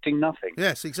expecting nothing.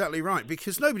 Yes, exactly right,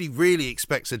 because nobody really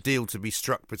expects a deal to be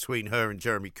struck between her and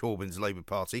Jeremy Corbyn's Labour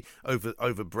Party over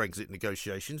Brexit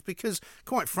negotiations, because,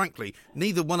 quite frankly,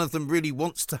 neither one of them really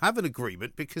wants to have an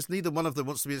agreement because neither one of them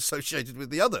wants to be associated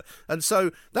with the other. And so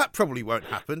that probably won't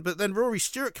happen. But then Rory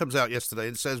Stewart comes out yesterday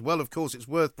and says, well, of course, it's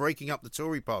worth breaking up the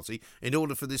Tory party in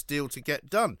order for this deal to get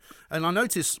done. And I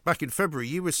noticed back in February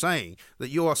you were saying that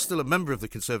you are still a member of the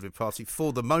Conservative Party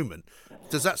for the moment.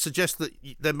 Does that suggest that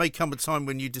there may come a time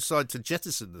when you decide to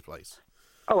jettison the place?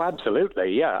 Oh,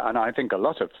 absolutely, yeah. And I think a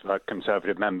lot of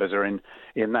Conservative members are in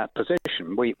that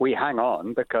position. We hang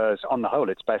on because, on the whole,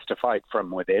 it's best to fight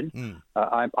from within.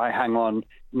 I hang on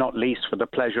not least for the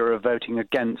pleasure of voting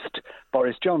against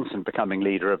Boris Johnson becoming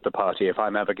leader of the party if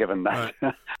I'm ever given that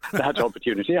that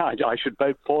opportunity. I should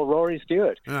vote for Rory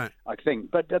Stewart, I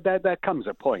think. But there comes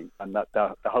a point and that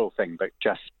the whole thing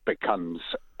just becomes,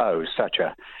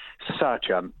 such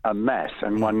a mess,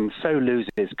 and one so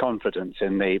loses confidence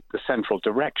in the central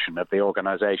direction of the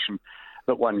organisation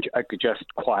that one just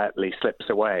quietly slips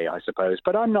away, I suppose.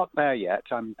 But I'm not there yet.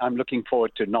 I'm looking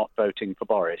forward to not voting for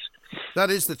Boris.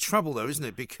 That is the trouble, though, isn't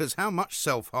it? Because how much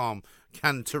self-harm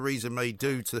can Theresa May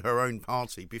do to her own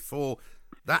party before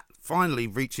that finally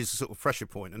reaches a sort of pressure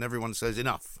point and everyone says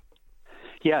enough?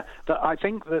 Yeah, I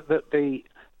think that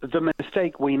the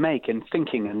mistake we make in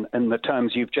thinking in the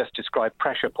terms you've just described,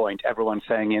 pressure point, everyone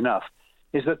saying enough,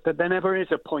 is that there never is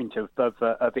a point of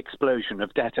explosion,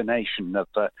 of detonation,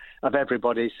 of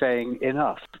everybody saying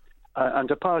enough. And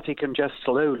a party can just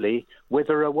slowly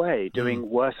wither away, doing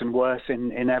worse and worse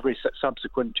in every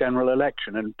subsequent general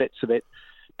election, and bits of it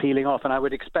peeling off, and I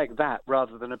would expect that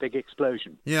rather than a big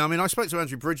explosion. Yeah, I mean, I spoke to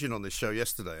Andrew Bridgen on this show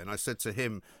yesterday, and I said to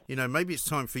him, maybe it's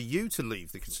time for you to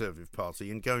leave the Conservative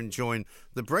Party and go and join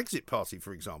the Brexit Party,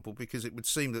 for example, because it would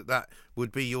seem that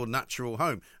would be your natural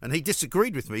home. And he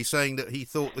disagreed with me, saying that he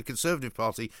thought the Conservative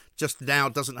Party just now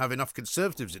doesn't have enough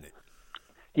Conservatives in it.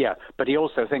 Yeah, but he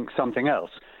also thinks something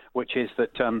else, which is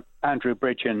that Andrew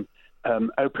Bridgen,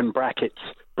 open brackets,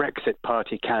 Brexit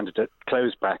Party candidate,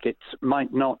 close brackets,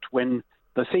 might not win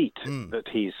the seat that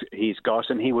he's got,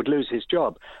 and he would lose his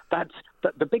job. That's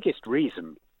the biggest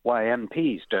reason why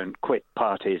MPs don't quit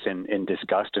parties in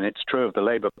disgust, and it's true of the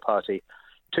Labour Party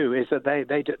too, is that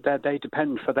they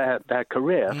depend for their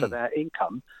career, for their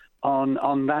income,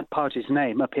 on that party's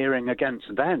name appearing against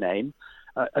their name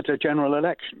at a general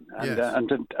election.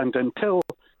 And until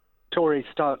Tories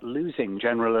start losing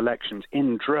general elections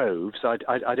in droves,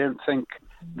 I don't think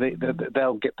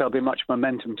there'll be much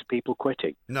momentum to people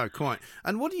quitting. No, quite.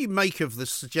 And what do you make of the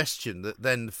suggestion that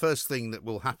then the first thing that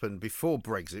will happen before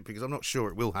Brexit, because I'm not sure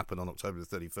it will happen on October the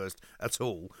 31st at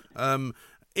all,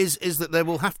 is that there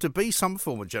will have to be some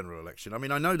form of general election? I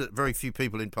mean, I know that very few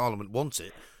people in Parliament want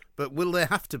it, but will there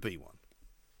have to be one?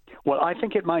 Well, I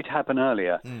think it might happen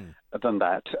earlier than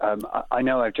that. I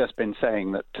know I've just been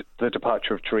saying that the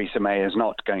departure of Theresa May is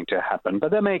not going to happen,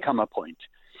 but there may come a point,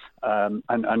 and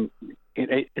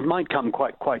it might come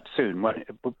quite soon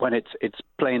when it's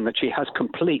plain that she has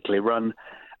completely run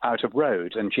out of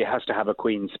road and she has to have a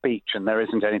Queen's speech, and there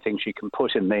isn't anything she can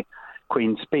put in the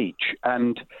Queen's speech.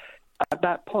 And at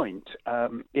that point,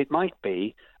 it might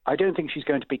be, I don't think she's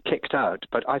going to be kicked out,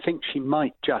 but I think she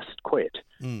might just quit.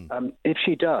 If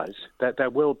she does, that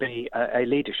there will be a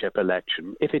leadership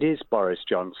election. If it is Boris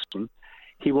Johnson,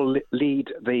 he will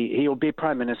he'll be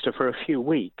Prime Minister for a few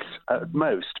weeks at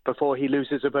most before he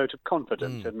loses a vote of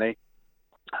confidence in the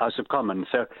House of Commons.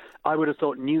 So I would have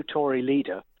thought new Tory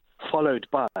leader followed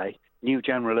by new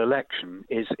general election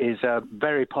is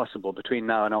very possible between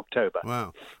now and October.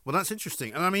 Wow. Well, that's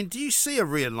interesting. And I mean, do you see a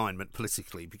realignment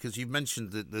politically? Because you've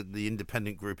mentioned the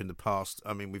independent group in the past.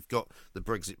 I mean, we've got the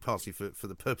Brexit party for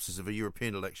the purposes of a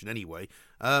European election anyway.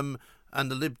 And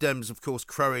the Lib Dems, of course,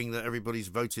 crowing that everybody's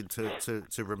voted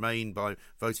to remain by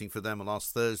voting for them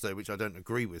last Thursday, which I don't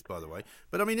agree with, by the way.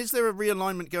 But I mean, is there a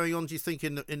realignment going on, do you think,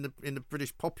 in the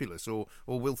British populace, or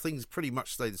will things pretty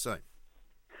much stay the same?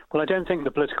 Well, I don't think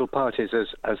the political parties,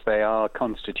 as they are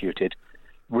constituted,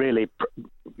 really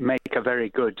make a very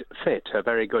good fit, a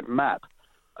very good map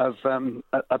of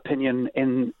opinion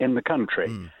in the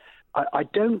country. I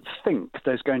don't think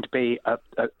there's going to be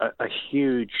a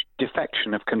huge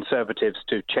defection of Conservatives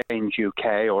to Change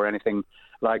UK or anything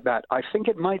like that. I think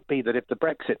it might be that if the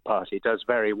Brexit Party does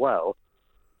very well,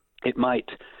 it might,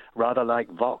 rather like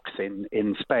Vox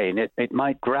in Spain, it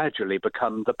might gradually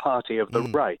become the party of the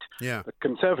right. Yeah. The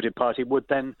Conservative Party would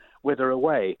then wither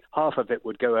away. Half of it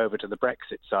would go over to the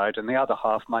Brexit side, and the other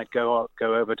half might go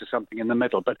over to something in the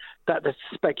middle. But that's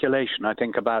speculation, I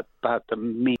think, about the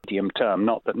medium term,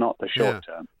 not the short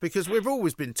term. Because we've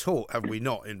always been taught, have we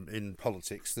not, in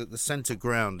politics, that the centre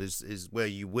ground is where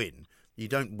you win. You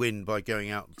don't win by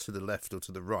going out to the left or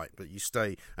to the right, but you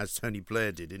stay, as Tony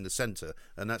Blair did, in the centre,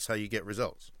 and that's how you get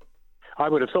results. I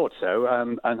would have thought so.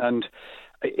 And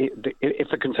if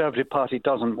the Conservative Party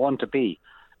doesn't want to be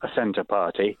a centre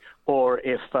party, or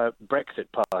if Brexit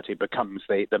Party becomes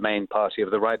the main party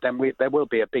of the right, then there will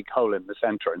be a big hole in the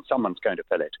centre, and someone's going to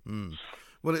fill it.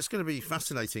 Well, it's going to be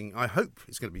fascinating. I hope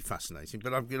it's going to be fascinating.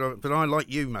 But I,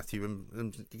 like you, Matthew,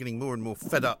 am getting more and more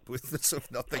fed up with the sort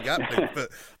of nothing happening.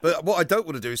 But what I don't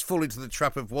want to do is fall into the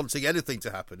trap of wanting anything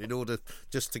to happen in order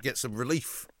just to get some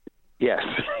relief. Yes.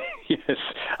 Yes,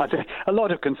 I think a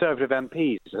lot of Conservative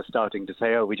MPs are starting to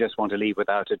say, "Oh, we just want to leave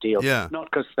without a deal." Yeah. Not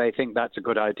because they think that's a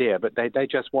good idea, but they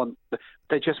just want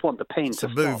the pain to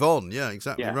move stop. on. Yeah,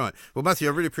 exactly right. Well, Matthew,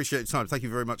 I really appreciate your time. Thank you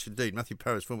very much indeed. Matthew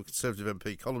Parris, former Conservative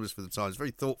MP, columnist for the Times,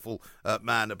 very thoughtful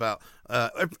man about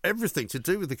everything to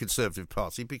do with the Conservative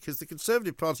Party, because the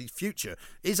Conservative Party's future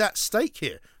is at stake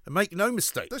here. And make no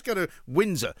mistake. Let's go to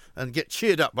Windsor and get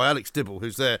cheered up by Alex Dibble,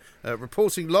 who's there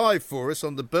reporting live for us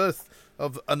on the birth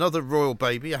of another royal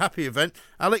baby, a happy event.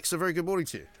 Alex, a very good morning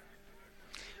to you.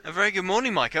 A very good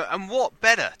morning, Micah. And what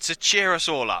better to cheer us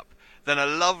all up than a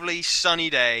lovely sunny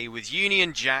day with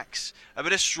Union Jacks, a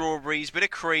bit of strawberries, a bit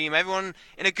of cream, everyone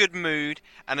in a good mood,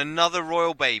 and another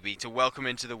royal baby to welcome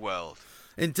into the world.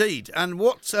 Indeed. And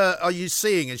what are you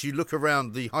seeing as you look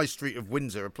around the High Street of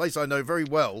Windsor, a place I know very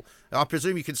well? I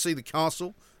presume you can see the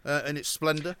castle in its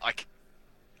splendour?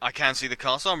 I can see the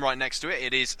castle. I'm right next to it.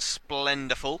 It is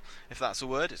splendorful, if that's a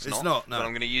word. It's not, no. But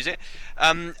I'm going to use it.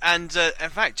 And in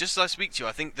fact, just as I speak to you,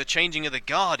 I think the changing of the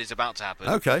guard is about to happen.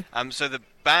 Okay. So the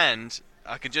band,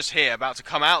 I can just hear, about to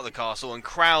come out of the castle, and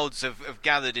crowds have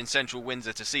gathered in central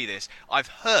Windsor to see this. I've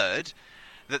heard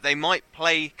that they might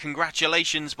play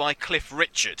Congratulations by Cliff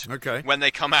Richard when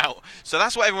they come out. So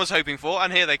that's what everyone's hoping for,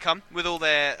 and here they come with all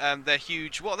their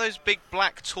huge, what are those big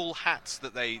black tall hats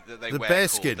that they wear? The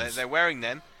bearskins. They're wearing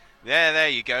them. Yeah, there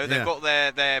you go. They've got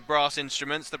their brass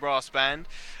instruments, the brass band,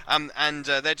 and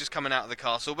they're just coming out of the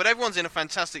castle. But everyone's in a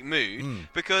fantastic mood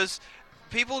because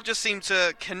people just seem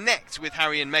to connect with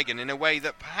Harry and Meghan in a way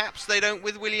that perhaps they don't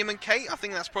with William and Kate. I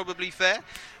think that's probably fair.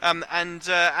 And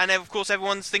of course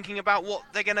everyone's thinking about what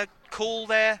they're going to call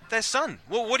their son.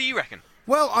 What do you reckon?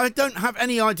 Well, I don't have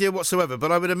any idea whatsoever,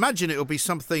 but I would imagine it will be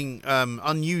something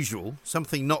unusual,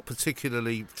 something not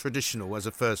particularly traditional as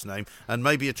a first name, and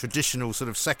maybe a traditional sort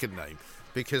of second name,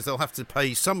 because they'll have to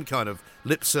pay some kind of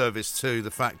lip service to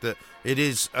the fact that it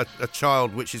is a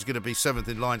child which is going to be seventh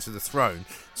in line to the throne.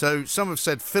 So some have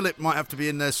said Philip might have to be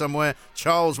in there somewhere,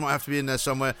 Charles might have to be in there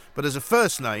somewhere, but as a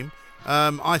first name,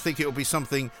 I think it will be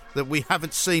something that we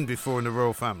haven't seen before in the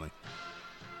royal family.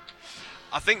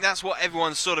 I think that's what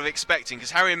everyone's sort of expecting,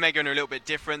 because Harry and Meghan are a little bit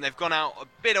different. They've gone out a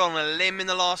bit on a limb in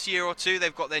the last year or two.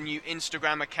 They've got their new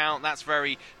Instagram account. That's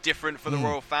very different for the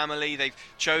royal family. They've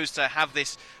chose to have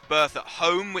this birth at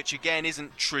home, which again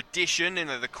isn't tradition. You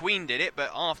know, the Queen did it,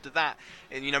 but after that,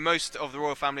 you know, most of the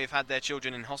royal family have had their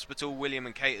children in hospital, William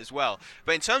and Kate as well.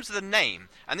 But in terms of the name,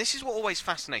 and this is what always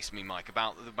fascinates me, Mike,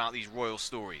 about these royal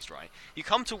stories, right? You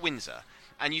come to Windsor,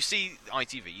 and you see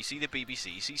ITV, you see the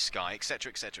BBC, you see Sky,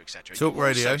 etc., etc., etc. Talk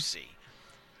radio.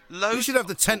 You should have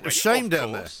the tent of shame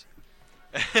down there.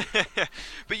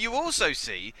 But you also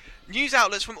see news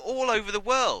outlets from all over the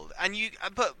world, and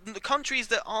but the countries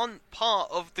that aren't part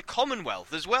of the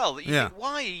Commonwealth as well. That you think,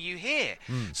 why are you here?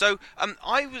 So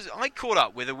I caught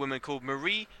up with a woman called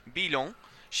Marie Billon.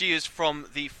 She is from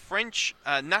the French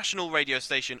national radio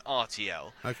station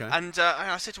RTL. Okay. And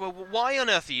I said to her, well, why on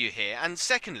earth are you here? And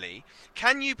secondly,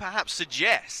 can you perhaps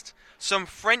suggest some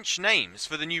French names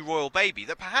for the new royal baby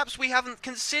that perhaps we haven't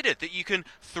considered that you can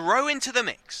throw into the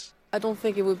mix? I don't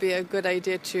think it would be a good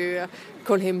idea to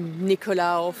call him Nicolas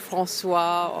or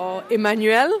François or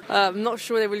Emmanuel. I'm not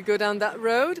sure they will go down that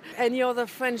road. Any other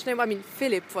French name? I mean,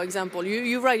 Philip, for example.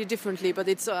 You write it differently, but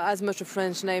it's as much a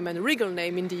French name and a regal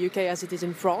name in the UK as it is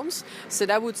in France. So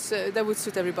that would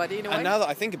suit everybody in a way. And now that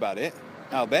I think about it,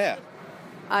 Albert.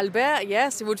 Albert,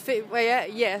 yes, it would fit. Well, yeah,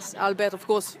 yes, Albert, of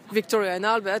course, Victoria and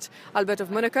Albert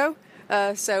of Monaco.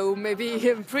 So maybe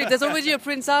there's already a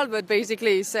Prince Albert,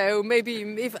 basically. So maybe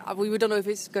if we don't know if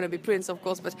it's going to be Prince, of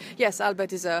course, but yes,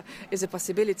 Albert is a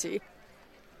possibility.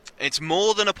 It's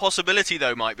more than a possibility,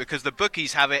 though, Mike, because the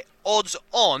bookies have it odds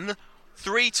on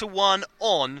 3-1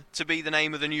 on to be the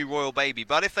name of the new royal baby.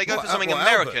 But if they go for something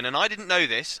American, and I didn't know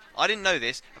this.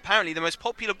 Apparently, the most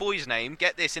popular boy's name,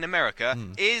 get this, in America,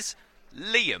 is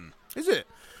Liam. Is it?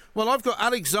 Well, I've got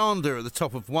Alexander at the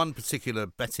top of one particular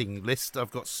betting list.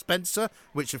 I've got Spencer,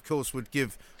 which, of course, would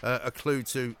give a clue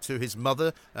to his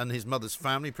mother and his mother's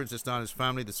family, Princess Diana's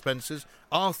family, the Spencers.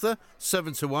 Arthur,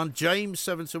 7-1. James,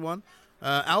 7-1.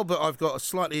 Albert, I've got a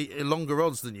slightly longer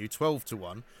odds than you,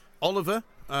 12-1. Oliver,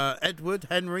 Edward,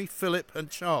 Henry, Philip and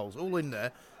Charles, all in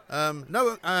there.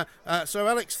 So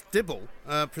Alex Dibble,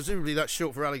 presumably that's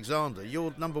short for Alexander.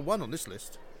 You're number one on this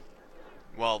list.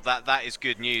 Well, that is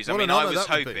good news. I mean, I was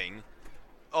hoping.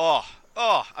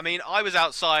 I mean, I was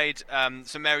outside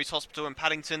St Mary's Hospital in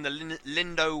Paddington, the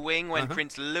Lindo wing, when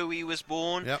Prince Louis was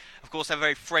born. Yep. Of course, a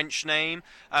very French name.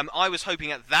 I was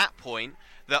hoping at that point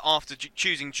that after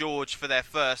choosing George for their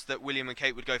first, that William and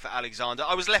Kate would go for Alexander.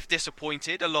 I was left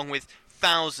disappointed, along with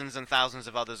thousands and thousands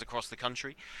of others across the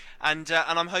country, and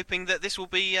I'm hoping that this will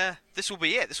be it. This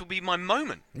will be my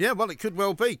moment. Yeah, well, it could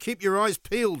well be. Keep your eyes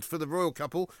peeled for the royal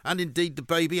couple and indeed the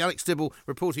baby. Alex Dibble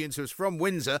reporting into us from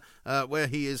Windsor, where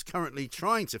he is currently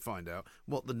trying to find out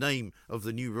what the name of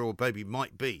the new royal baby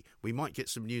might be. We might get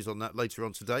some news on that later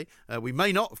on today. We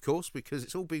may not, of course, because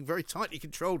it's all being very tightly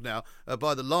controlled now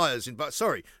by the liars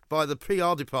by the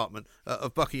PR department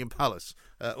of Buckingham Palace.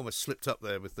 Almost slipped up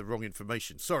there with the wrong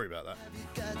information. Sorry about that.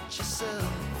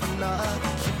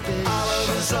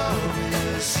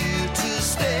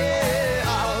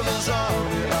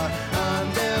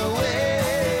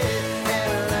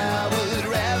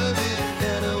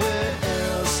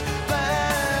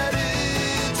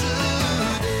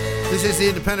 This is the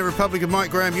Independent Republic of Mike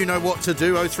Graham. You know what to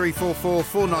do. 0344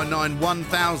 499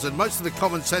 1000. Most of the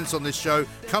common sense on this show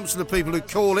comes from the people who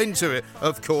call into it,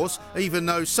 of course, even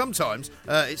though sometimes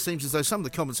it seems as though some of the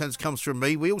common sense comes from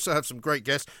me. We also have some great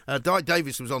guests. Di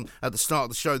Davis was on at the start of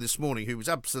the show this morning, who was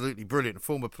absolutely brilliant, a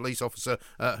former police officer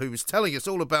who was telling us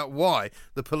all about why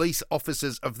the police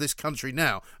officers of this country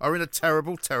now are in a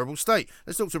terrible, terrible state.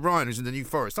 Let's talk to Ryan, who's in the New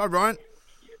Forest. Hi, Ryan.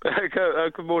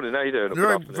 Good morning. How you doing?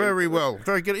 Very well.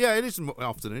 Very good. Yeah, it is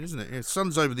afternoon, isn't it? Yeah,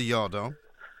 sun's over the Yardar.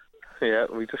 Yeah,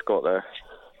 we just got there.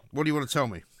 What do you want to tell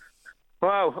me?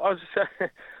 Well, I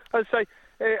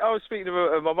was speaking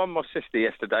to my mum and my sister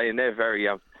yesterday, and they're very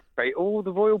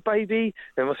the royal baby,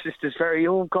 and my sister's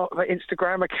got an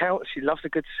Instagram account. She loves a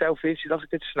good selfie. She loves a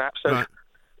good snap. So, right.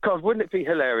 God, wouldn't it be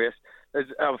hilarious? As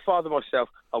a father myself,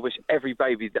 I wish every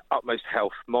baby the utmost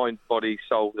health, mind, body,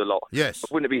 soul, the lot. Yes.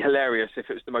 But wouldn't it be hilarious if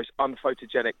it was the most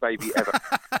unphotogenic baby ever?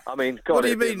 I mean, God, what do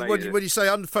you mean? When you say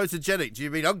unphotogenic, do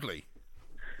you mean ugly?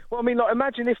 Well, I mean, like,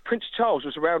 imagine if Prince Charles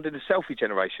was around in the selfie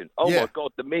generation. Oh my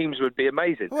God, the memes would be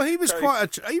amazing. Well, he was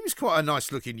quite a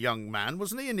nice-looking young man,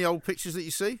 wasn't he? In the old pictures that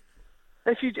you see.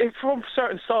 If from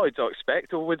certain sides, I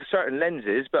expect, or with certain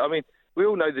lenses, but I mean. We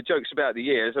all know the jokes about the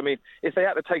years. I mean, if they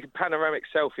had to take a panoramic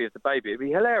selfie of the baby, it'd be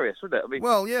hilarious, wouldn't it? I mean,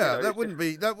 well, yeah, that wouldn't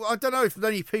be. I don't know if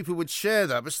many people would share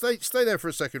that, but stay there for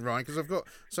a second, Ryan, because I've got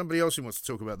somebody else who wants to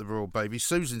talk about the royal baby.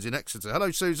 Susan's in Exeter.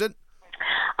 Hello, Susan.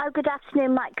 Oh, good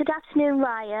afternoon, Mike. Good afternoon,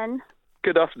 Ryan.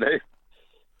 Good afternoon.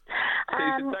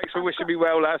 Thanks for wishing me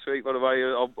well last week, by the way.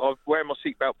 I'm wearing my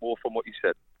seatbelt more from what you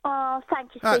said. Oh,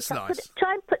 thank you, That's sweetheart. nice.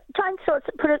 Try and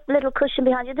put a little cushion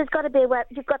behind you. There's got to be a way.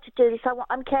 You've got to do this.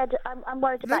 I'm cared. I'm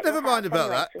worried about. Never mind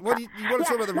about anyway, that. What do you want to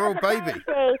talk about the royal baby?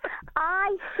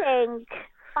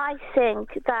 I think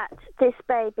that this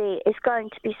baby is going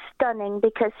to be stunning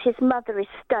because his mother is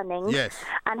stunning. Yes.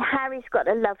 And Harry's got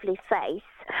a lovely face.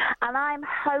 And I'm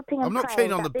hoping. I'm not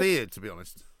keen on the beard, to be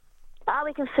honest. Oh,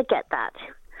 we can forget that.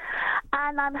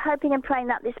 And I'm hoping and praying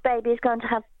that this baby is going to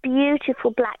have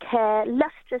beautiful black hair,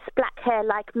 lustrous black hair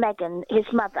like Meghan, his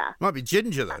mother. Might be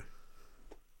ginger, though.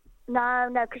 No,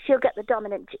 because she'll get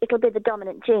it'll be the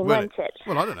dominant gene, won't it?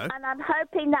 Well, I don't know. And I'm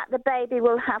hoping that the baby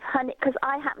will have honey, because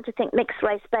I happen to think mixed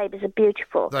race babies are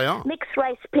beautiful. They are. Mixed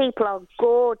race people are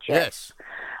gorgeous. Yes.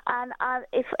 And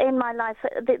if in my life,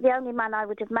 the only man I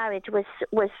would have married was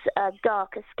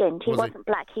darker skinned. He wasn't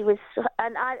black. He was,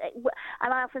 and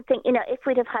I often think, if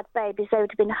we'd have had babies, they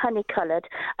would have been honey coloured,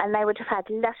 and they would have had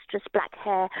lustrous black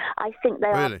hair. I think they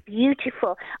are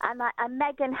beautiful, and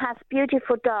Meghan has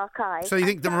beautiful dark eyes. So you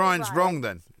think Ryan's wrong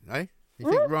then, eh? You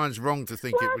think Ryan's wrong to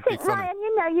think it would be funny?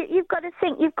 Ryan, you've got to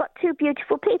think you've got two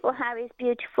beautiful people. Harry's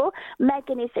beautiful.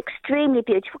 Meghan is extremely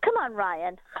beautiful. Come on,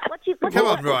 Ryan. Come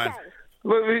on, Ryan.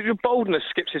 Well, your boldness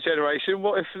skips a generation.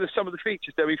 What if some of the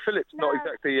features, Debbie Phillips, not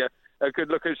exactly a good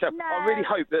look at himself? No. I really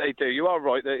hope that they do. You are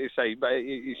right that you say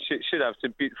you should have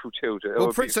some beautiful children.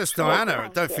 Well, Princess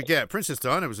Diana, don't forget, Princess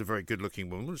Diana was a very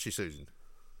good-looking woman, wasn't she, Susan?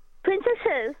 Princess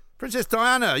who? Princess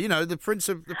Diana, the princess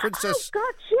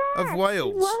of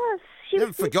Wales. She was. You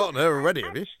haven't forgotten her already,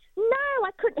 have you? No,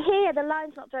 I couldn't hear. The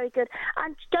line's not very good.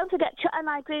 And don't forget, and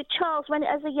I agree with Charles,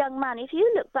 as a young man, if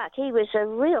you look back, he was a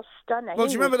real stunner. Well,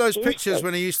 do you remember those pictures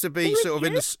when he used to be sort of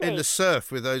in the surf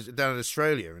with those down in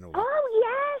Australia and all that?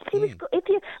 Oh, yes. He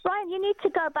was. Ryan, you need to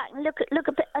go back and look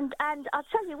a bit. And I'll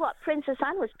tell you what, Princess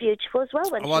Anne was beautiful as well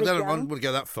when she was young. I wouldn't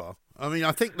go that far. I mean,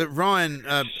 I think that Ryan...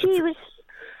 she was...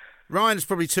 Ryan's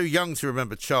probably too young to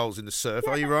remember Charles in the surf.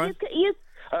 Are you, Ryan?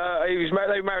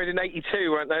 They were married in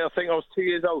 '82, weren't they? I think I was 2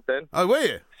 years old then. Oh, were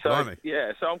you? So,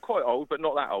 yeah, so I'm quite old, but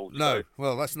not that old. No, so.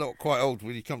 Well, that's not quite old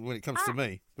when it comes to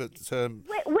me. But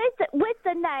with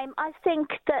the name, I think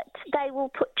that they will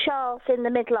put Charles in the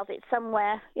middle of it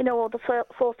somewhere, or the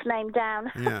fourth name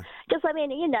down. Yeah. Because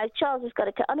Charles has got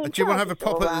to. Do you want to have a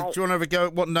pop at? Do you want to have a go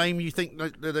at what name you think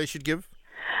that they should give?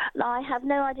 No, I have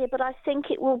no idea, but I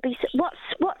think it will be.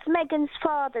 What's Meghan's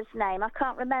father's name? I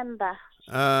can't remember.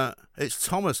 It's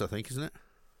Thomas, I think, isn't it?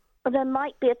 Well, there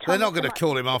might be a Thomas. They're not going to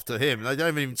call him after him. They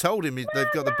haven't even told him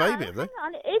they've got the baby, have they? Hang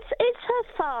on. It's her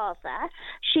father.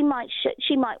 She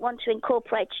might want to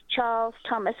incorporate Charles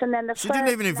Thomas, and then She didn't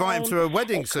even invite him to her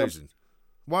wedding, Susan.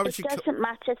 Why would she? It doesn't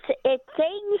matter.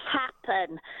 Things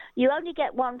happen. You only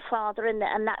get one father, and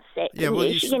that's it. Yeah, well,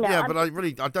 but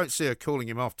I don't see her calling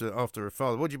him after her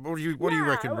father. What do you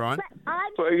reckon, Ryan?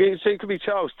 Well, it could be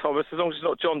Charles Thomas, as long as it's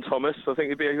not John Thomas. I think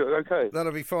it'd be okay.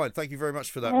 That'll be fine. Thank you very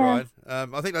much for that, Ryan.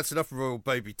 I think that's enough royal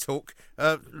baby talk.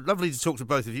 Lovely to talk to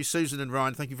both of you, Susan and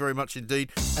Ryan. Thank you very much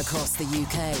indeed. Across the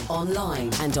UK,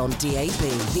 online and on DAB,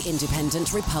 the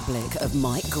Independent Republic of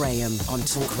Mike Graham on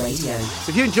Talk Radio.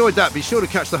 If you enjoyed that, be sure to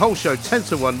catch the whole show 10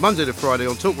 to 1 Monday to Friday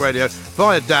on Talk Radio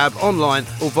via DAB, online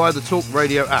or via the Talk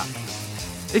Radio app.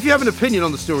 If you have an opinion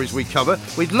on the stories we cover,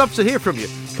 we'd love to hear from you.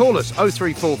 Call us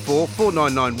 0344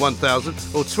 499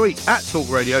 1000 or tweet at Talk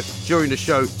Radio during the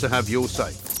show to have your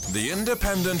say. The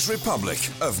Independent Republic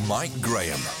of Mike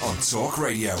Graham on Talk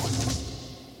Radio.